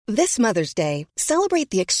This Mother's Day, celebrate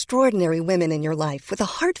the extraordinary women in your life with a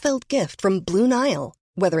heartfelt gift from Blue Nile.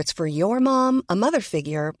 Whether it's for your mom, a mother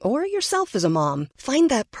figure, or yourself as a mom, find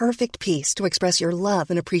that perfect piece to express your love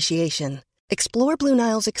and appreciation. Explore Blue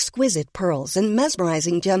Nile's exquisite pearls and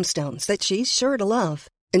mesmerizing gemstones that she's sure to love.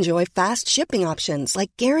 Enjoy fast shipping options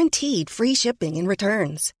like guaranteed free shipping and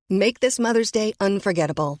returns. Make this Mother's Day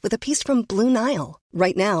unforgettable with a piece from Blue Nile.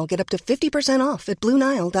 Right now, get up to 50% off at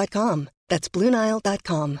BlueNile.com. That's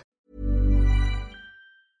BlueNile.com.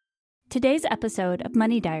 Today's episode of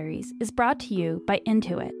Money Diaries is brought to you by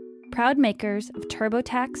Intuit, proud makers of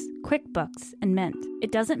TurboTax, QuickBooks, and Mint.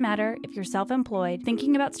 It doesn't matter if you're self-employed,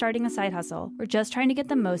 thinking about starting a side hustle, or just trying to get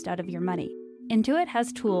the most out of your money. Intuit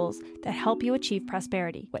has tools that help you achieve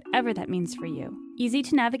prosperity, whatever that means for you.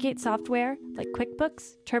 Easy-to-navigate software like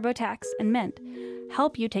QuickBooks, TurboTax, and Mint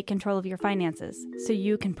help you take control of your finances so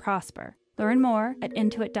you can prosper. Learn more at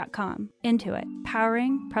Intuit.com. Intuit,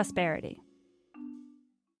 powering prosperity.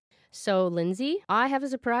 So, Lindsay, I have a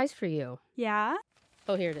surprise for you. Yeah?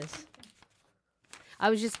 Oh, here it is. I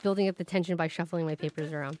was just building up the tension by shuffling my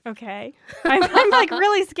papers around. Okay. I'm like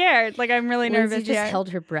really scared. Like I'm really nervous. Lindsay just held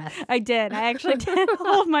her breath. I did. I actually did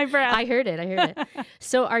hold my breath. I heard it.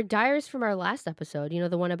 So our diarist from our last episode,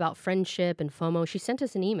 the one about friendship and FOMO, she sent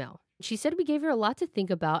us an email. She said we gave her a lot to think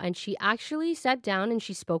about, and she actually sat down and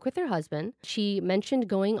she spoke with her husband. She mentioned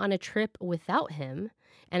going on a trip without him,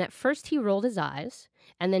 and at first he rolled his eyes,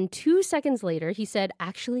 and then 2 seconds later he said,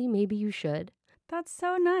 actually, maybe you should. That's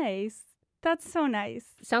so nice. That's so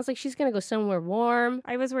nice. Sounds like she's going to go somewhere warm.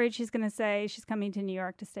 I was worried she's going to say she's coming to New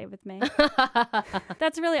York to stay with me.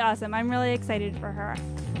 That's really awesome. I'm really excited for her.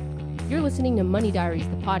 You're listening to Money Diaries,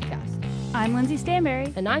 the podcast. I'm Lindsay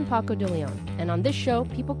Stanberry. And I'm Paco de Leon. And on this show,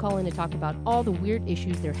 people call in to talk about all the weird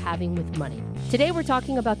issues they're having with money. Today, we're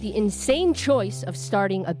talking about the insane choice of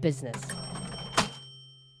starting a business.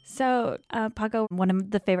 So, Paco, one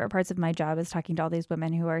of the favorite parts of my job is talking to all these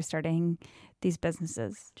women who are starting these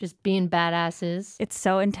businesses. Just being badasses. It's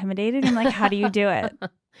so intimidating. I'm like, how do you do it?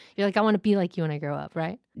 You're like, I want to be like you when I grow up,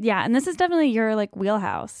 right? Yeah, and this is definitely your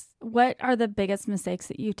wheelhouse. What are the biggest mistakes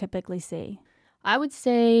that you typically see? I would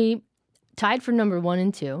say tied for number 1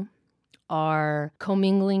 and 2 are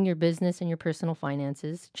commingling your business and your personal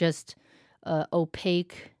finances. Just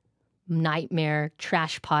opaque nightmare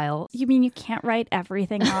trash pile. You mean you can't write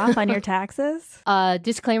everything off on your taxes?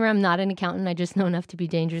 Disclaimer, I'm not an accountant. I just know enough to be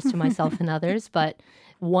dangerous to myself and others, but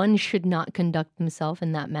one should not conduct themselves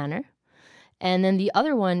in that manner. And then the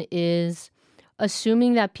other one is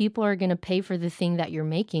assuming that people are going to pay for the thing that you're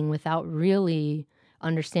making without really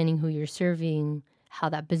understanding who you're serving, how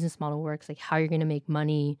that business model works, like how you're going to make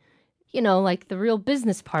money, like the real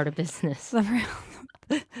business part of business.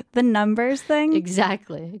 The numbers thing?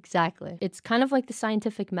 Exactly. It's kind of like the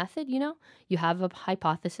scientific method, You have a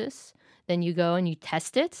hypothesis, then you go and you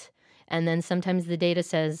test it, and then sometimes the data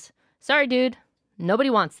says, sorry, dude, nobody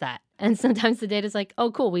wants that. And sometimes the data's like,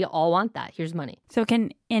 oh, cool, we all want that. Here's money. So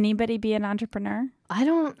can anybody be an entrepreneur? I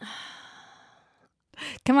don't...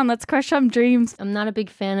 Come on, let's crush some dreams. I'm not a big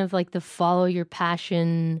fan of the follow your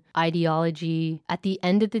passion ideology. At the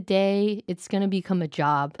end of the day, it's going to become a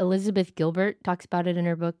job. Elizabeth Gilbert talks about it in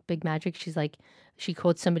her book, Big Magic. She's like, she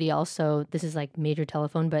quotes somebody else. So this is major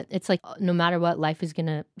telephone, but it's like, no matter what, life is going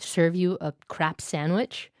to serve you a crap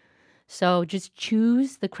sandwich. So just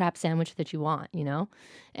choose the crap sandwich that you want,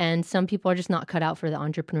 And some people are just not cut out for the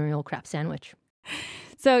entrepreneurial crap sandwich.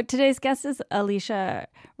 So today's guest is Alicia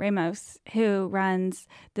Ramos, who runs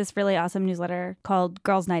this really awesome newsletter called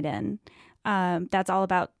Girls Night In. That's all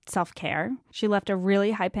about self-care. She left a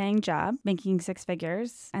really high-paying job, making 6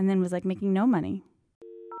 figures, and then was making no money.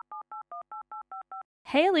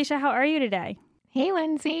 Hey, Alicia, how are you today? Hey,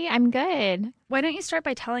 Lindsay, I'm good. Why don't you start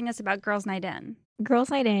by telling us about Girls Night In?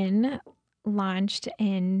 Girls Night In launched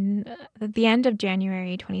in the end of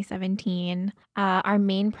January 2017. Our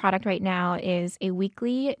main product right now is a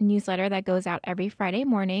weekly newsletter that goes out every Friday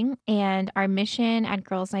morning. And our mission at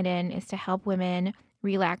Girls Night In is to help women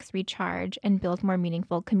relax, recharge, and build more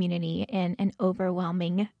meaningful community in an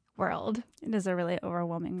overwhelming world. It is a really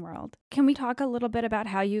overwhelming world. Can we talk a little bit about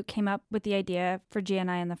how you came up with the idea for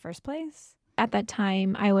GNI in the first place? At that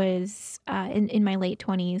time, I was in my late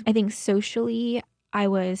 20s. I think socially, I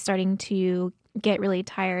was starting to get really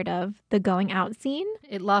tired of the going out scene.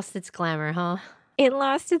 It lost its glamour, huh? It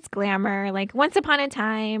lost its glamour. Once upon a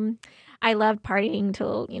time, I loved partying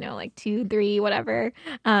till, 2, 3, whatever.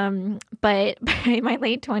 But by my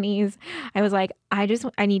late 20s, I was like,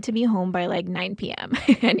 I need to be home by like 9 p.m.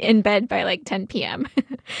 and in bed by like 10 p.m.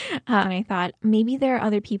 And I thought maybe there are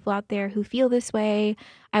other people out there who feel this way.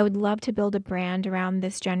 I would love to build a brand around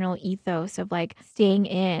this general ethos of like staying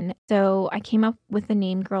in. So I came up with the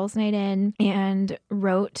name Girls Night In and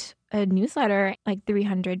wrote a newsletter. Like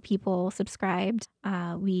 300 people subscribed.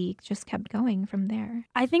 We just kept going from there.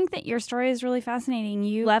 I think that your story is really fascinating.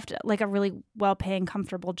 You left like a really well-paying,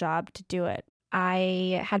 comfortable job to do it.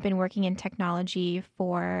 I had been working in technology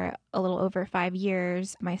for a little over 5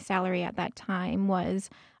 years. My salary at that time was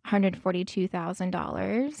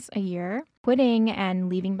 $142,000 a year. Quitting and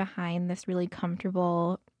leaving behind this really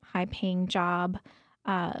comfortable, high-paying job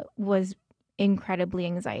was incredibly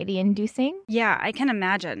anxiety-inducing. Yeah, I can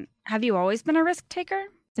imagine. Have you always been a risk taker?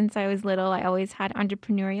 Since I was little, I always had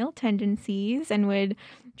entrepreneurial tendencies and would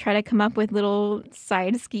try to come up with little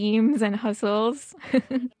side schemes and hustles.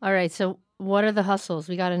 All right, so what are the hustles?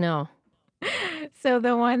 We got to know. So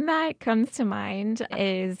the one that comes to mind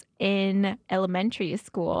is in elementary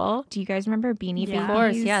school. Do you guys remember Beanie Babies? Of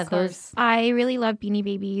course, yeah. Those. I really love Beanie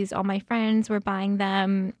Babies. All my friends were buying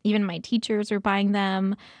them. Even my teachers were buying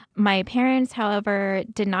them. My parents, however,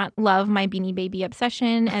 did not love my Beanie Baby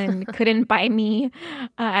obsession and couldn't buy me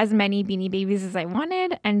as many Beanie Babies as I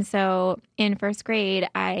wanted. And so in first grade,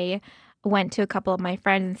 I went to a couple of my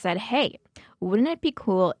friends and said, hey, wouldn't it be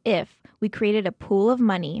cool if we created a pool of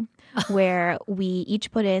money where we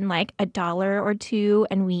each put in like $1 or $2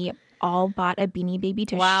 and we all bought a Beanie Baby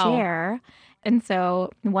to share? And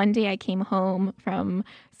so one day I came home from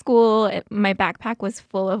school. My backpack was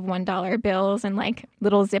full of $1 bills and like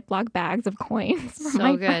little Ziploc bags of coins for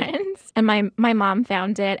my friends. And my mom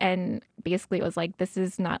found it and basically was like, this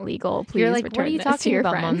is not legal. Please You're like, return what are you this talking to your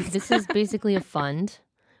about, friends. Mom? This is basically a fund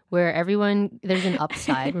where there's an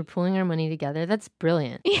upside. We're pooling our money together. That's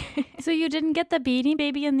brilliant. So you didn't get the Beanie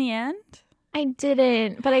Baby in the end? I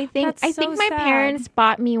didn't, but I think my sad. parents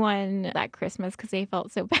bought me one that Christmas because they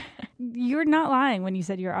felt so bad. You're not lying when you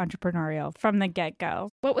said you're entrepreneurial from the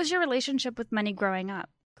get-go. What was your relationship with money growing up?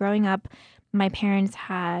 Growing up, my parents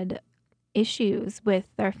had issues with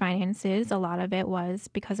their finances. A lot of it was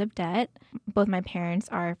because of debt. Both my parents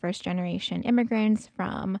are first-generation immigrants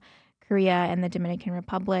from Korea and the Dominican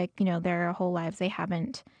Republic. You know, their whole lives they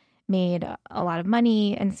haven't made a lot of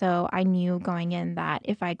money. And so I knew going in that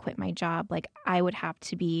if I quit my job, like I would have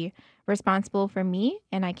to be responsible for me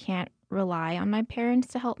and I can't rely on my parents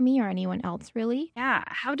to help me or anyone else really. Yeah.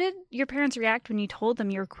 How did your parents react when you told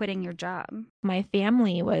them you were quitting your job? My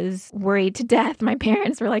family was worried to death. My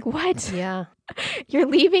parents were like, what? Yeah. You're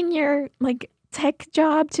leaving your like tech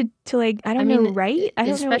job to like, I don't know, right? I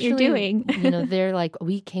don't know what you're doing. You know, they're like,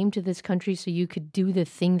 we came to this country so you could do the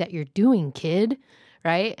thing that you're doing, kid.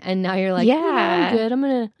 Right? And now you're like, yeah, I'm good. I'm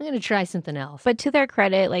gonna try something else. But to their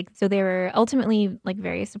credit, like, so they were ultimately like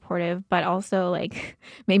very supportive, but also like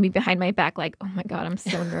maybe behind my back, like, oh my God, I'm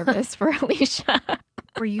so nervous for Alicia.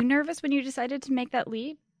 Were you nervous when you decided to make that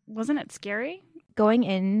leap? Wasn't it scary? Going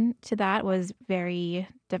into that was very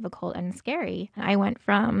difficult and scary. I went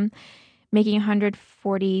from making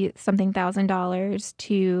 $140-something thousand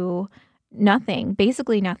to nothing,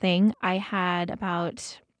 basically nothing. I had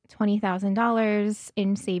about $20,000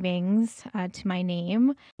 in savings to my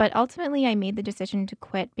name. But ultimately, I made the decision to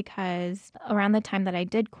quit because around the time that I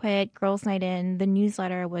did quit, Girls Night In, the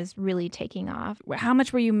newsletter was really taking off. How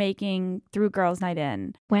much were you making through Girls Night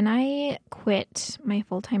In? When I quit my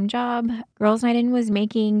full-time job, Girls Night In was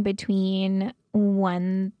making between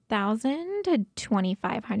 $1,000 to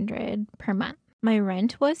 $2,500 per month. My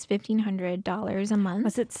rent was $1,500 a month.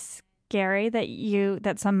 Was it scary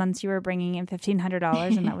that some months you were bringing in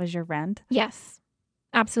 $1,500 and that was your rent? Yes,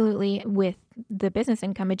 absolutely. With the business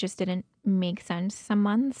income, it just didn't make sense some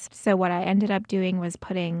months. So what I ended up doing was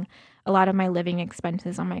putting a lot of my living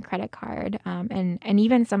expenses on my credit card, and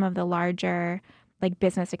even some of the larger like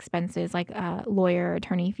business expenses, like lawyer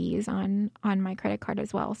attorney fees on my credit card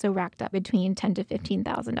as well. So racked up between $10,000 to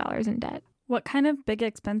 $15,000 in debt. What kind of big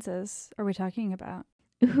expenses are we talking about?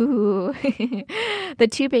 Ooh. The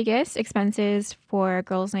two biggest expenses for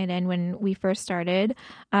Girls Night In when we first started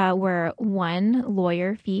were one,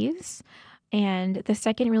 lawyer fees. And the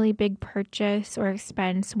second really big purchase or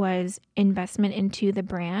expense was investment into the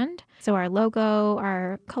brand. So our logo,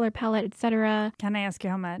 our color palette, etc. Can I ask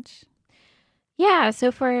you how much? Yeah.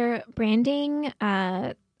 So for branding,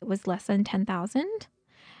 it was less than $10,000.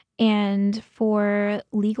 And for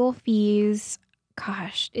legal fees,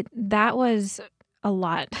 gosh, that was a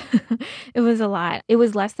lot. It was a lot. It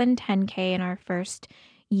was less than $10,000 in our first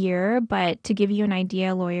year, but to give you an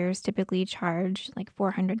idea, lawyers typically charge like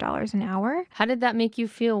 $400 an hour. How did that make you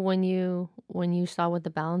feel when you saw what the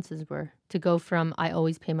balances were? To go from I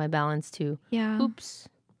always pay my balance to Yeah. oops.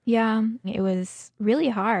 Yeah, it was really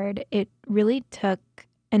hard. It really took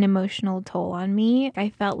an emotional toll on me. I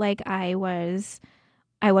felt like I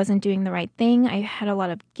wasn't doing the right thing. I had a lot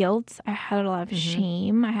of guilt. I had a lot of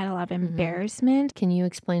shame. I had a lot of embarrassment. Can you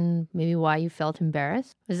explain maybe why you felt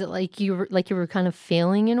embarrassed? Is it like you were kind of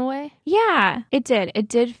failing in a way? Yeah, it did. It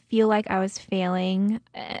did feel like I was failing,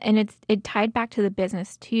 and it tied back to the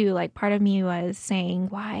business too. Like part of me was saying,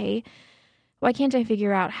 why can't I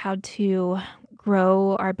figure out how to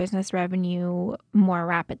grow our business revenue more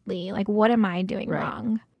rapidly? Like what am I doing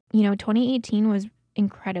wrong? 2018 was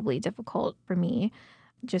incredibly difficult for me,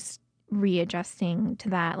 just readjusting to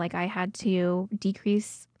that. Like I had to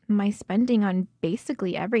decrease my spending on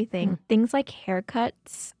basically everything. Things like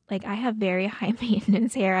haircuts. Like I have very high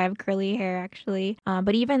maintenance hair. I have curly hair actually.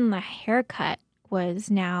 But even the haircut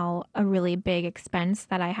was now a really big expense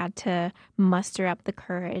that I had to muster up the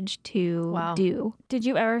courage to do. Did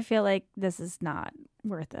you ever feel like this is not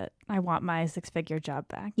worth it? I want my 6-figure job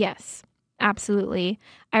back. Yes. Absolutely.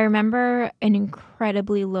 I remember an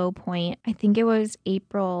incredibly low point. I think it was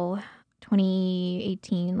April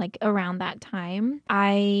 2018, like around that time.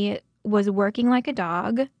 I was working like a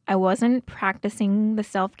dog. I wasn't practicing the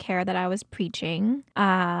self-care that I was preaching.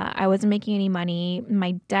 I wasn't making any money.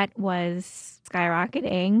 My debt was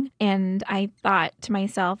skyrocketing. And I thought to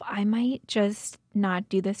myself, I might just not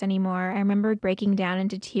do this anymore. I remember breaking down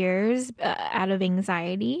into tears out of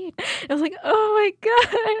anxiety. I was like, oh my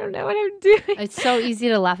God, I don't know what I'm doing. It's so easy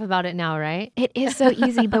to laugh about it now, right? It is so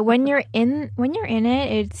easy. But when you're in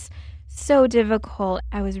it, it's so difficult.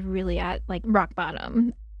 I was really at like rock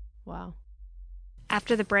bottom. Wow.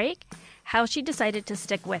 After the break, how she decided to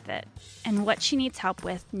stick with it and what she needs help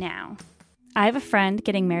with now. I have a friend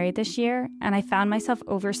getting married this year, and I found myself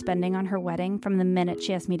overspending on her wedding from the minute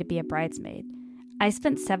she asked me to be a bridesmaid. I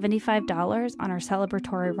spent $75 on our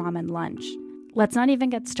celebratory ramen lunch. Let's not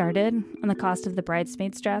even get started on the cost of the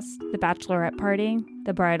bridesmaid's dress, the bachelorette party,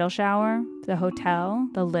 the bridal shower, the hotel,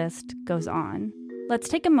 the list goes on. Let's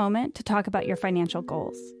take a moment to talk about your financial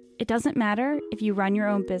goals. It doesn't matter if you run your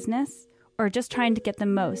own business or just trying to get the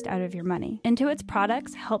most out of your money. Intuit's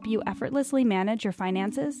products help you effortlessly manage your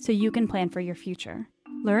finances so you can plan for your future.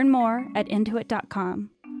 Learn more at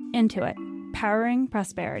intuit.com. Intuit, powering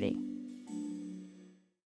prosperity.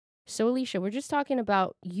 So Alicia, we're just talking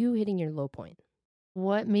about you hitting your low point.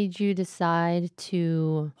 What made you decide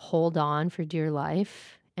to hold on for dear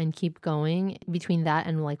life and keep going between that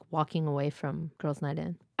and like walking away from Girls Night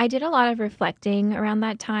In? I did a lot of reflecting around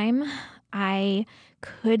that time. I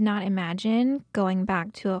could not imagine going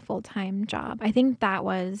back to a full-time job. I think that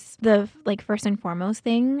was the first and foremost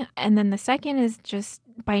thing. And then the second is just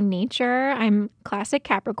by nature, I'm classic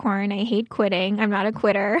Capricorn. I hate quitting. I'm not a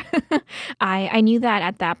quitter. I knew that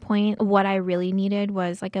at that point, what I really needed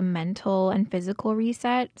was like a mental and physical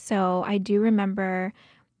reset. So I do remember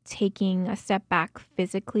taking a step back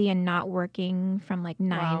physically and not working from like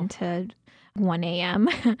 9 to 1 a.m.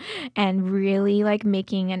 and really like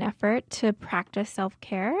making an effort to practice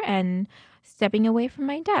self-care and stepping away from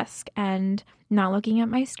my desk and not looking at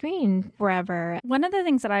my screen forever. One of the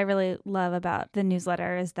things that I really love about the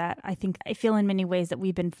newsletter is that I feel in many ways that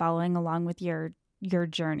we've been following along with your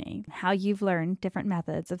journey, how you've learned different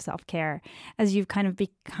methods of self-care as you've kind of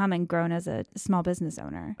become and grown as a small business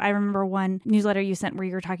owner. I remember one newsletter you sent where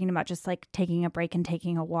you were talking about just like taking a break and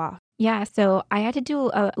taking a walk. Yeah, so I had to do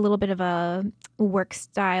a little bit of a work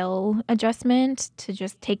style adjustment to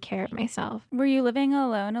just take care of myself. Were you living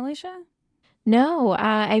alone, Alicia? No,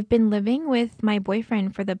 I've been living with my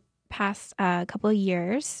boyfriend for the past couple of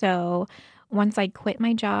years. So once I quit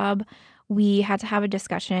my job, we had to have a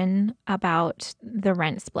discussion about the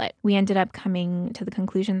rent split. We ended up coming to the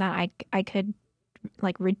conclusion that I could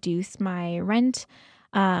like reduce my rent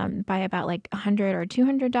by about like $100 or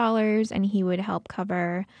 $200, and he would help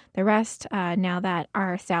cover the rest now that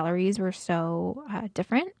our salaries were so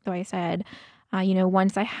different. So I said,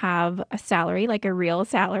 once I have a salary, like a real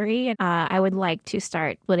salary, I would like to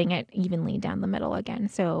start splitting it evenly down the middle again.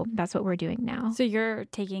 So that's what we're doing now. So you're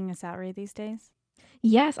taking a salary these days?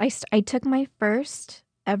 Yes, I took my first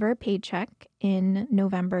ever paycheck in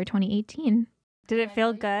November 2018. Did it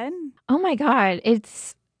feel good? Oh my God,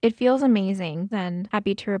 it feels amazing. And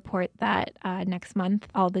happy to report that next month,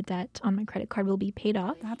 all the debt on my credit card will be paid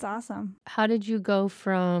off. That's awesome. How did you go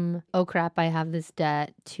from, oh crap, I have this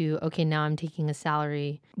debt, to, okay, now I'm taking a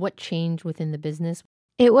salary? What changed within the business?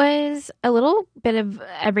 It was a little bit of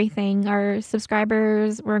everything. Our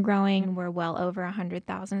subscribers were growing. We're well over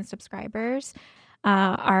 100,000 subscribers.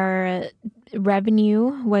 Our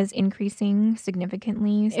revenue was increasing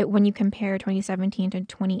significantly. When you compare 2017 to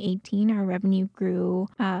 2018, our revenue grew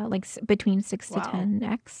between 6 to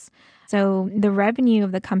 10x. So the revenue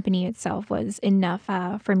of the company itself was enough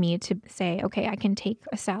for me to say, okay, I can take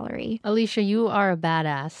a salary. Alicia, you are a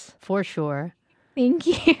badass, for sure. Thank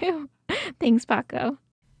you. Thanks, Paco.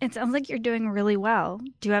 It sounds like you're doing really well.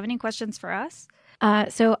 Do you have any questions for us?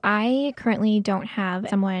 So I currently don't have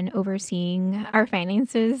someone overseeing our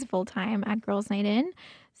finances full-time at Girls Night In.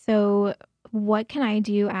 So what can I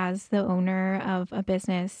do as the owner of a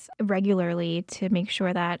business regularly to make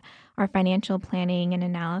sure that our financial planning and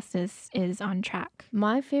analysis is on track?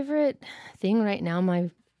 My favorite thing right now,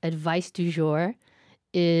 my advice du jour,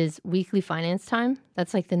 is weekly finance time.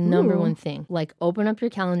 That's like the number one thing. Like, open up your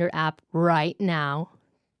calendar app right now.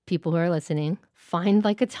 People who are listening, find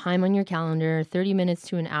like a time on your calendar, 30 minutes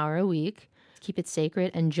to an hour a week. Keep it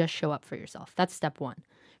sacred and just show up for yourself. That's step one.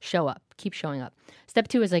 Show up. Keep showing up. Step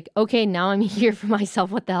two is like, okay, now I'm here for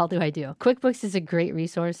myself. What the hell do I do? QuickBooks is a great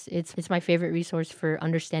resource. It's my favorite resource for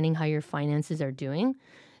understanding how your finances are doing.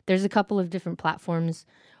 There's a couple of different platforms.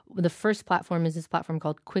 The first platform is this platform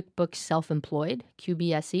called QuickBooks Self-Employed,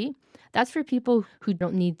 QBSE. That's for people who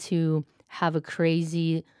don't need to have a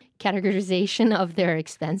crazy categorization of their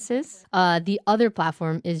expenses. The other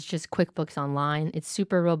platform is just QuickBooks Online. It's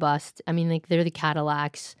super robust. I mean, like, they're the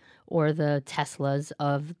Cadillacs or the Teslas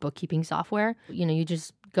of bookkeeping software. You know, you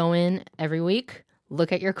just go in every week,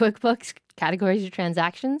 look at your QuickBooks, categorize your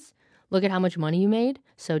transactions, look at how much money you made.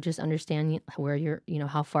 So just understand where you're,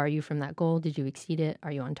 how far are you from that goal? Did you exceed it?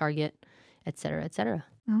 Are you on target? Et cetera, et cetera.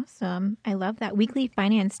 Awesome. I love that. Weekly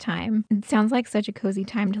finance time. It sounds like such a cozy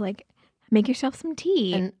time to make yourself some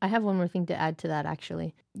tea. And I have one more thing to add to that,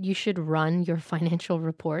 actually. You should run your financial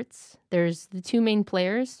reports. There's the two main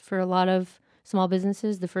players for a lot of small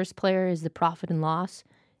businesses. The first player is the profit and loss,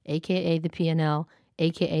 aka the P&L,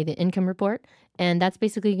 aka the income report. And that's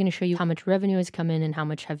basically going to show you how much revenue has come in and how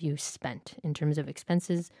much have you spent in terms of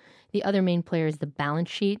expenses. The other main player is the balance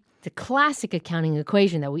sheet, the classic accounting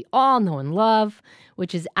equation that we all know and love,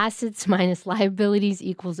 which is assets minus liabilities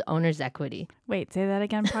equals owner's equity. Wait, say that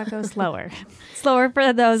again, Paco. Slower. Slower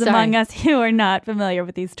for those among us who are not familiar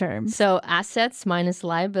with these terms. So assets minus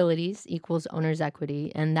liabilities equals owner's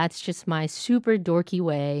equity. And that's just my super dorky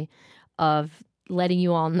way of letting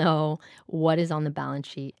you all know what is on the balance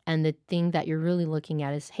sheet. And the thing that you're really looking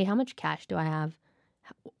at is, hey, how much cash do I have?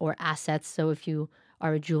 Or assets. So if you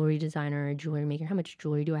are a jewelry designer or a jewelry maker, how much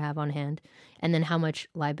jewelry do I have on hand? And then how much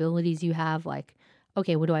liabilities you have, like,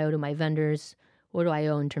 okay, what do I owe to my vendors? What do I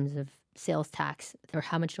owe in terms of sales tax? Or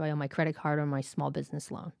how much do I owe my credit card or my small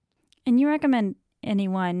business loan? And you recommend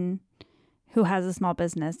anyone who has a small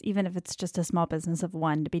business, even if it's just a small business of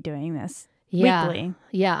one, to be doing this weekly?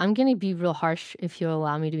 Yeah, I'm going to be real harsh if you'll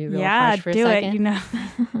allow me to be real harsh for a second. Yeah,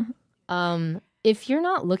 do it, If you're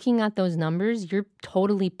not looking at those numbers, you're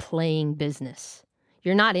totally playing business.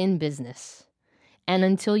 You're not in business. And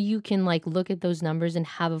until you can look at those numbers and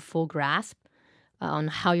have a full grasp on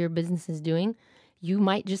how your business is doing, you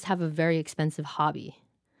might just have a very expensive hobby.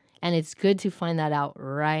 And it's good to find that out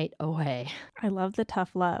right away. I love the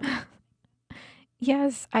tough love.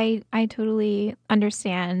 Yes, I totally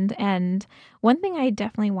understand. And one thing I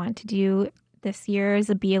definitely want to do this year is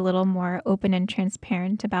to be a little more open and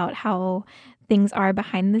transparent about how things are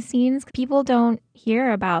behind the scenes. People don't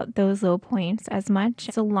hear about those low points as much.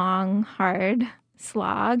 It's a long, hard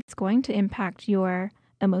slog. It's going to impact your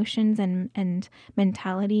emotions and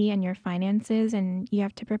mentality and your finances, and you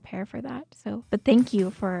have to prepare for that. But thank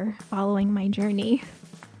you for following my journey.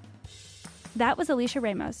 That was Alicia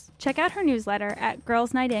Ramos. Check out her newsletter at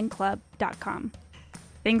girlsnightinclub.com.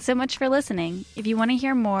 Thanks so much for listening. If you want to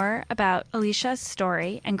hear more about Alicia's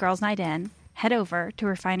story and Girls Night In, head over to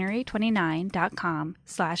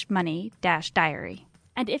refinery29.com/money-diary.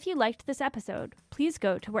 And if you liked this episode, please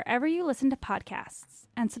go to wherever you listen to podcasts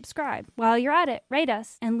and subscribe. While you're at it, rate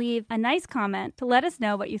us and leave a nice comment to let us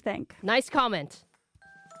know what you think. Nice comment.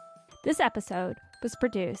 This episode was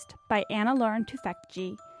produced by Anna Lauren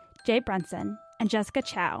Tufekji, Jay Brunson, and Jessica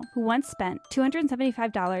Chow, who once spent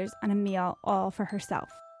 $275 on a meal all for herself.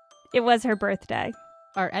 It was her birthday.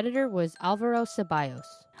 Our editor was Alvaro Ceballos.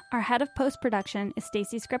 Our head of post-production is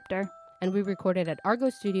Stacy Scripter. And we recorded at Argo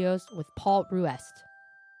Studios with Paul Ruest.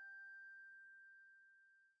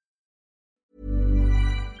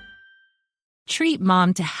 Treat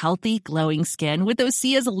mom to healthy, glowing skin with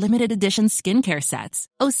Osea's limited edition skincare sets.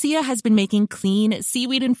 Osea has been making clean,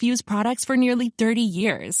 seaweed-infused products for nearly 30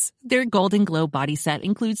 years. Their Golden Glow body set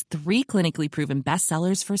includes 3 clinically proven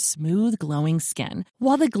bestsellers for smooth, glowing skin,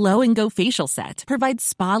 while the Glow and Go facial set provides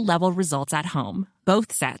spa-level results at home.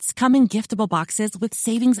 Both sets come in giftable boxes with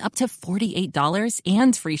savings up to $48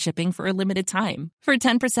 and free shipping for a limited time. For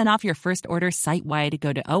 10% off your first order site-wide,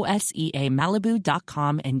 go to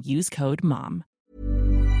OSEAMalibu.com and use code MOM.